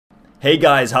Hey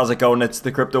guys, how's it going? It's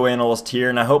the Crypto Analyst here,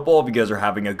 and I hope all of you guys are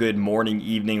having a good morning,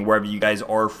 evening, wherever you guys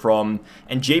are from.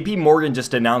 And JP Morgan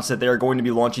just announced that they are going to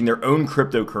be launching their own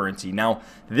cryptocurrency. Now,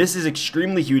 this is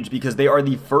extremely huge because they are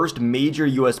the first major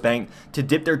US bank to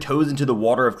dip their toes into the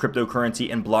water of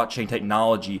cryptocurrency and blockchain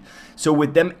technology. So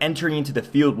with them entering into the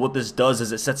field, what this does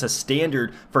is it sets a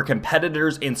standard for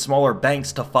competitors and smaller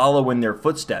banks to follow in their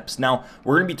footsteps. Now,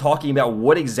 we're going to be talking about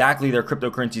what exactly their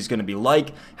cryptocurrency is going to be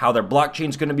like, how their blockchain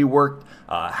is going to be worked,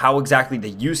 how exactly the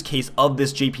use case of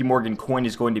this JP Morgan coin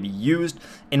is going to be used,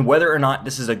 and whether or not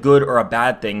this is a good or a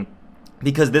bad thing,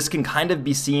 because this can kind of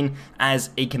be seen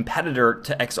as a competitor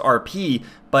to XRP,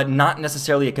 but not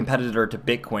necessarily a competitor to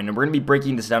Bitcoin. And we're going to be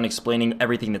breaking this down, explaining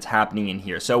everything that's happening in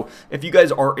here. So if you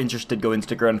guys are interested, go and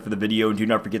stick around for the video, and do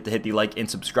not forget to hit the like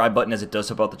and subscribe button, as it does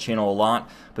help out the channel a lot.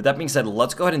 But that being said,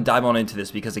 let's go ahead and dive on into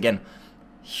this, because again,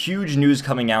 huge news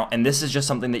coming out, and this is just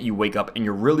something that you wake up and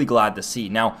you're really glad to see.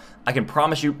 Now, I can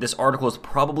promise you this article is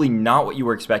probably not what you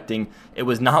were expecting. It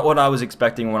was not what I was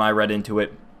expecting when I read into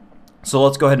it. So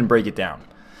let's go ahead and break it down.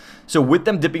 So with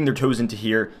them dipping their toes into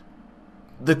here,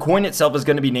 the coin itself is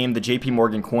going to be named the JP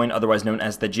Morgan coin, otherwise known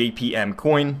as the JPM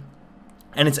coin.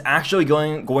 And it's actually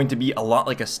going to be a lot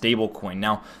like a stable coin.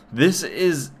 Now, this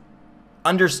is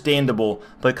understandable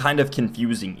but kind of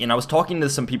confusing, and I was talking to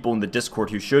some people in the Discord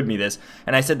who showed me this,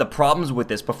 and I said the problems with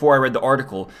this before I read the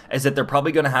article is that they're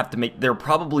probably going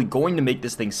to make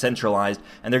this thing centralized,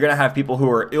 and they're going to have people who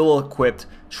are ill-equipped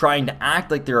trying to act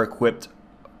like they're equipped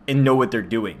and know what they're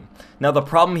doing. Now, the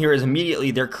problem here is immediately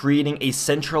they're creating a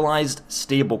centralized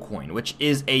stablecoin, which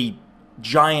is a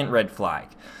giant red flag.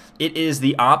 It is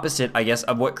the opposite, I guess,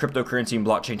 of what cryptocurrency and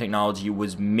blockchain technology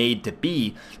was made to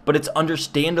be, but it's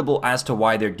understandable as to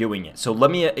why they're doing it. So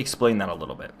let me explain that a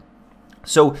little bit.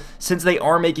 So since they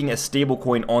are making a stable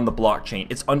coin on the blockchain,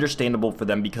 it's understandable for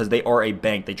them because they are a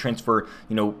bank. They transfer,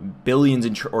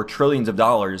 billions or trillions of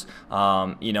dollars,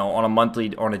 on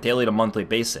a daily to monthly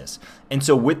basis. And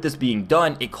so with this being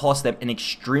done, it costs them an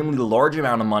extremely large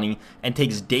amount of money and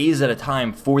takes days at a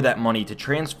time for that money to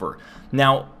transfer.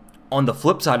 Now, on the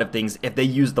flip side of things, if they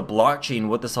use the blockchain,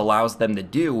 what this allows them to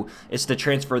do is to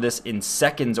transfer this in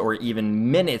seconds or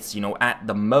even minutes, at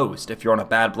the most. If you're on a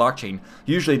bad blockchain,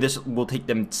 usually this will take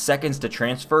them seconds to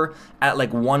transfer at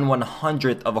like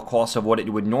 1/100th of a cost of what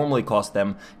it would normally cost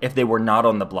them if they were not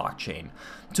on the blockchain.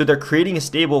 So they're creating a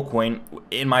stable coin,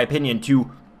 in my opinion,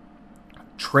 to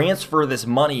transfer this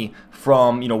money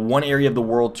from, one area of the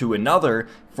world to another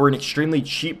for an extremely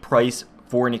cheap price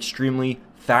for an extremely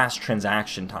fast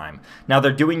transaction time. Now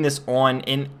they're doing this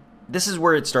and this is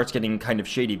where it starts getting kind of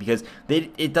shady, because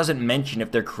it doesn't mention if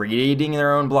they're creating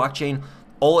their own blockchain.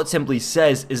 All it simply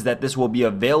says is that this will be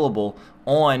available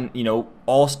on,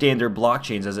 all standard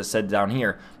blockchains, as it said down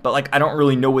here. But I don't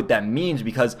really know what that means,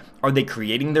 because are they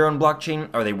creating their own blockchain?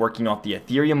 Are they working off the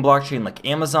Ethereum blockchain like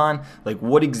Amazon?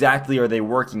 What exactly are they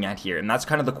working at here? And that's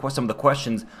kind of some of the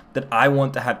questions that I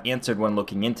want to have answered when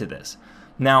looking into this.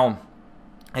 Now,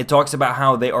 it talks about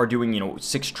how they are doing,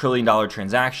 $6 trillion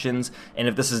transactions, and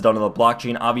if this is done on the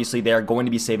blockchain, obviously they are going to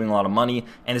be saving a lot of money,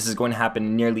 and this is going to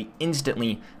happen nearly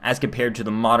instantly as compared to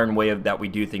the modern way that we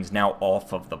do things now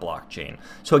off of the blockchain.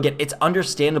 So again, it's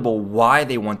understandable why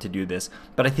they want to do this,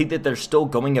 but I think that they're still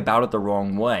going about it the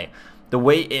wrong way. The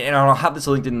way, and I'll have this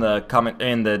linked in the comment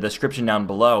in the description down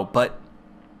below, but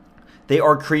they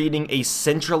are creating a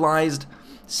centralized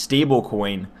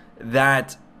stablecoin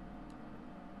that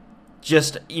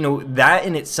just, that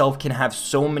in itself can have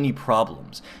so many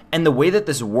problems. And the way that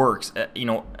this works,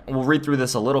 we'll read through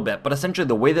this a little bit, but essentially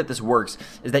the way that this works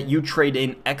is that you trade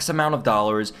in X amount of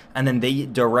dollars, and then they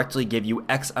directly give you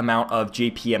X amount of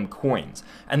JPM coins.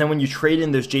 And then when you trade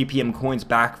in those JPM coins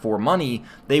back for money,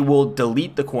 they will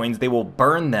delete the coins, they will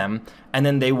burn them, and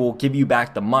then they will give you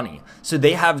back the money. So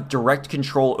they have direct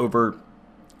control over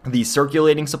the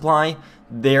circulating supply.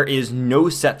 There is no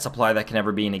set supply that can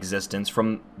ever be in existence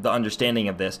from the understanding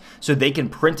of this. So they can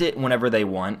print it whenever they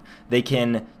want. They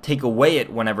can take away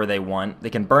it whenever they want.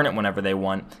 They can burn it whenever they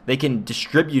want. They can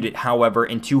distribute it, however,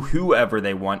 into whoever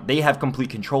they want. They have complete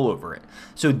control over it.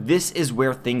 So this is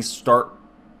where things start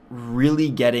really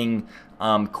getting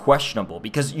questionable,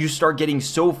 because you start getting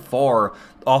so far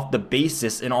off the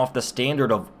basis and off the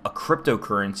standard of a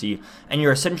cryptocurrency, and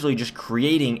you're essentially just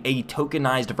creating a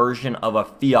tokenized version of a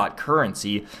fiat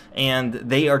currency, and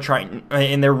they're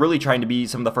really trying to be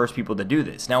some of the first people to do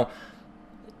this. Now,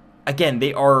 again,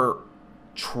 they are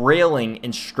trailing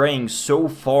and straying so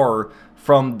far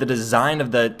from the design of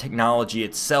the technology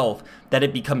itself that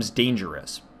it becomes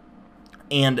dangerous.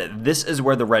 And this is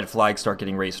where the red flags start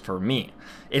getting raised for me.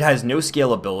 It has no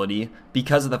scalability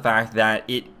because of the fact that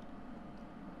it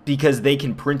because they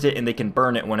can print it and they can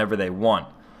burn it whenever they want.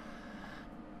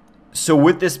 So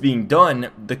with this being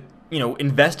done,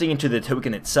 investing into the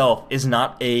token itself is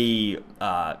not an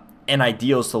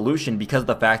ideal solution because of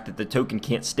the fact that the token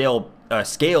can't scale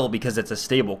because it's a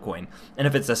stable coin. And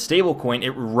if it's a stable coin, it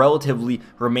relatively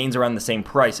remains around the same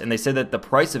price. And they said that the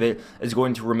price of it is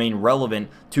going to remain relevant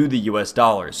to the US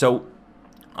dollar. So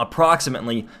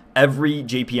approximately every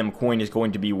JPM coin is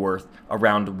going to be worth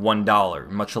around $1,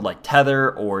 much like Tether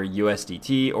or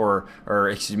USDT or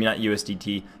excuse me, not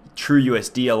USDT, True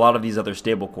USD, a lot of these other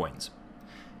stable coins.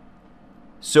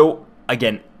 So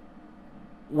again,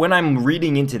 when I'm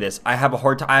reading into this, I have a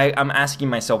hard time. I'm asking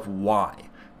myself why,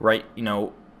 right?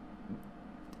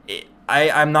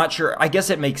 I'm not sure. I guess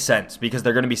it makes sense because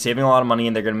they're going to be saving a lot of money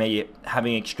and they're going to be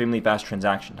having extremely fast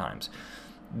transaction times.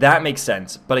 That makes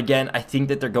sense. But again, I think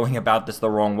that they're going about this the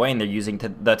wrong way and they're using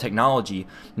the technology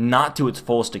not to its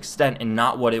fullest extent and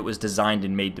not what it was designed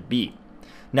and made to be.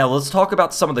 Now, let's talk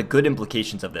about some of the good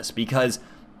implications of this because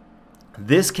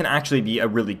this can actually be a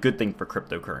really good thing for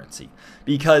cryptocurrency.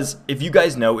 Because if you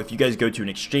guys go to an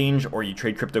exchange or you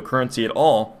trade cryptocurrency at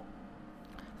all,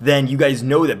 then you guys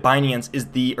know that Bitcoin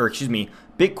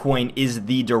is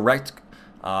the direct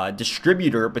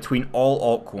distributor between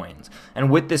all altcoins. And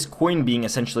with this coin being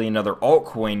essentially another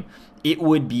altcoin, it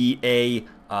would be it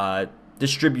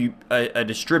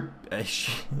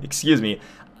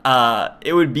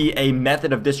would be a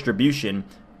method of distribution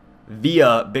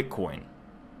via Bitcoin.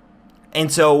 And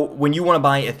so when you want to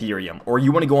buy Ethereum or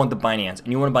you want to go on to Binance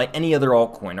and you want to buy any other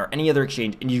altcoin or any other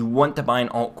exchange and you want to buy an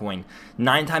altcoin,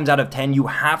 9 times out of 10 you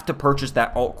have to purchase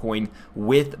that altcoin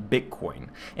with Bitcoin.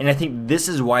 And I think this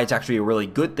is why it's actually a really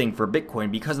good thing for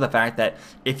Bitcoin, because of the fact that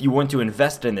if you want to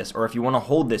invest in this or if you want to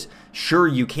hold this, sure,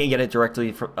 you can get it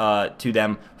directly to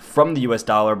them from the US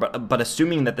dollar, but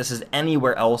assuming that this is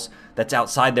anywhere else that's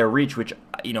outside their reach, which,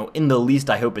 in the least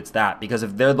I hope it's that, because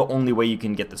if they're the only way you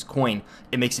can get this coin,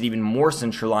 it makes it even more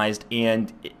centralized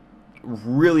and it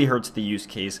really hurts the use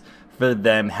case for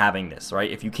them having this, right?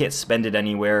 If you can't spend it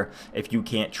anywhere, if you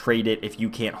can't trade it, if you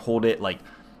can't hold it, like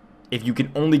if you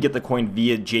can only get the coin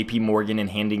via JP Morgan and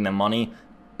handing them money,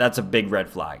 that's a big red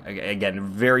flag. Again,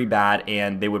 very bad,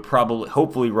 and they would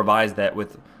hopefully revise that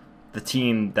with the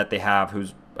team that they have,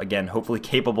 who's, again, hopefully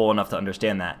capable enough to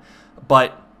understand that.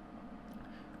 But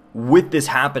with this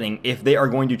happening, if they are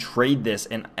going to trade this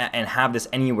and have this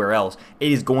anywhere else, it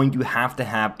is going to have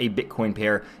a Bitcoin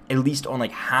pair at least on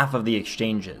like half of the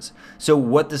exchanges. So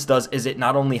what this does is it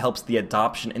not only helps the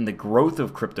adoption and the growth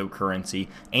of cryptocurrency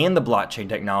and the blockchain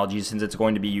technology, since it's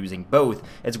going to be using both,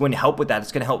 it's going to help with that.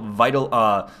 It's going to help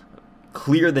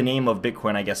clear the name of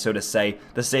Bitcoin, I guess, so to say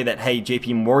that, hey,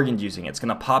 JP Morgan's using it. It's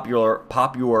going to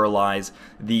popularize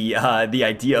the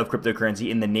idea of cryptocurrency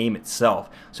in the name itself,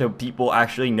 so people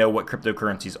actually know what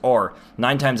cryptocurrencies are.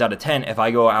 9 times out of 10, if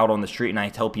I go out on the street and I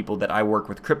tell people that I work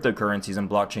with cryptocurrencies and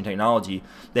blockchain technology,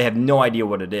 they have no idea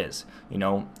what it is.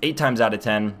 8 times out of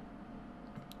 10,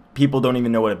 people don't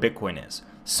even know what a Bitcoin is.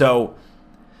 So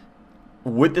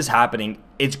with this happening,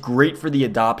 it's great for the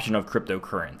adoption of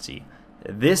cryptocurrency.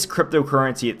 This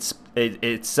cryptocurrency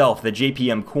itself, the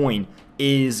JPM coin,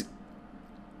 is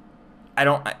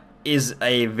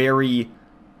a very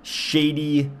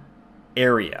shady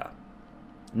area.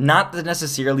 Not to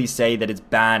necessarily say that it's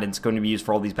bad and it's going to be used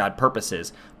for all these bad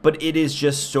purposes, but it is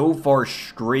just so far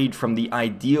strayed from the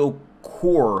ideal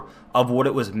core of what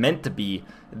it was meant to be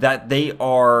that they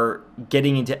are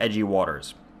getting into edgy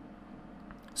waters.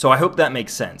 So I hope that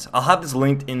makes sense. I'll have this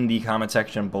linked in the comment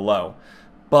section below,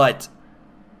 but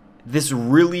this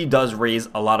really does raise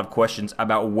a lot of questions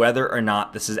about whether or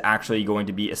not this is actually going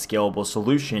to be a scalable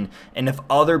solution and if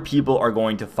other people are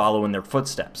going to follow in their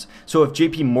footsteps. So if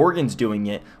JP Morgan's doing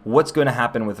it, what's going to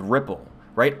happen with Ripple,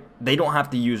 right? They don't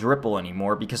have to use Ripple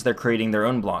anymore because they're creating their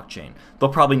own blockchain. They'll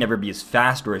probably never be as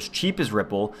fast or as cheap as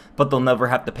Ripple, but they'll never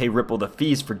have to pay Ripple the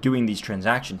fees for doing these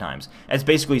transaction times. It's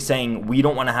basically saying we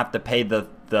don't want to have to pay the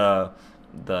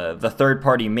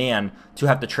third-party man to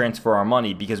have to transfer our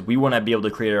money because we want to be able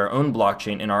to create our own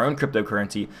blockchain and our own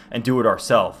cryptocurrency and do it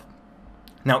ourselves.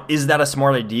 Now, is that a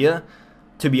smart idea?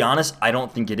 To be honest, I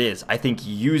don't think it is. I think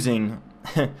using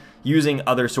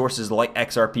other sources like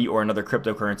XRP or another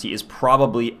cryptocurrency is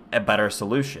probably a better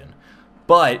solution.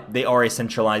 But they are a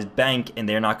centralized bank and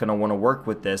they're not going to want to work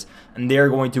with this, and they're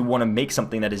going to want to make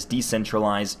something that is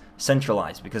decentralized,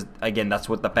 centralized, because again, that's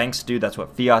what the banks do, that's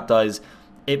what fiat does.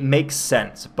 It makes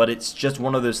sense, but it's just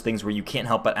one of those things where you can't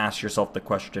help but ask yourself the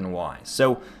question why.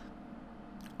 So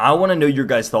I want to know your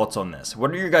guys' thoughts on this.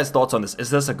 What are your guys' thoughts on this? Is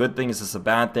this a good thing? Is this a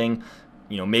bad thing?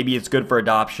 Maybe it's good for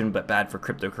adoption, but bad for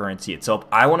cryptocurrency itself.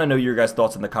 I want to know your guys'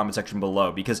 thoughts in the comment section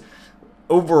below, because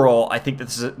overall, I think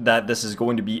that this is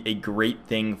going to be a great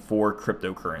thing for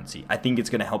cryptocurrency. I think it's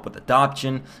going to help with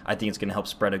adoption. I think it's going to help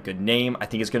spread a good name. I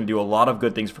think it's going to do a lot of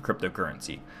good things for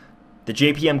cryptocurrency. The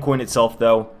JPM coin itself,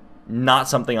 though, not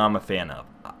something I'm a fan of.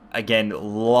 Again,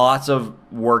 lots of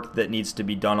work that needs to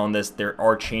be done on this. There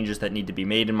are changes that need to be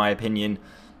made, in my opinion.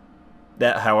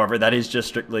 However, that is just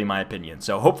strictly my opinion.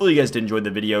 So hopefully you guys did enjoy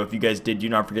the video. If you guys did, do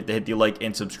not forget to hit the like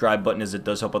and subscribe button, as it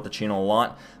does help out the channel a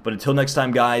lot. But until next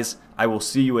time, guys, I will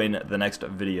see you in the next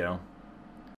video.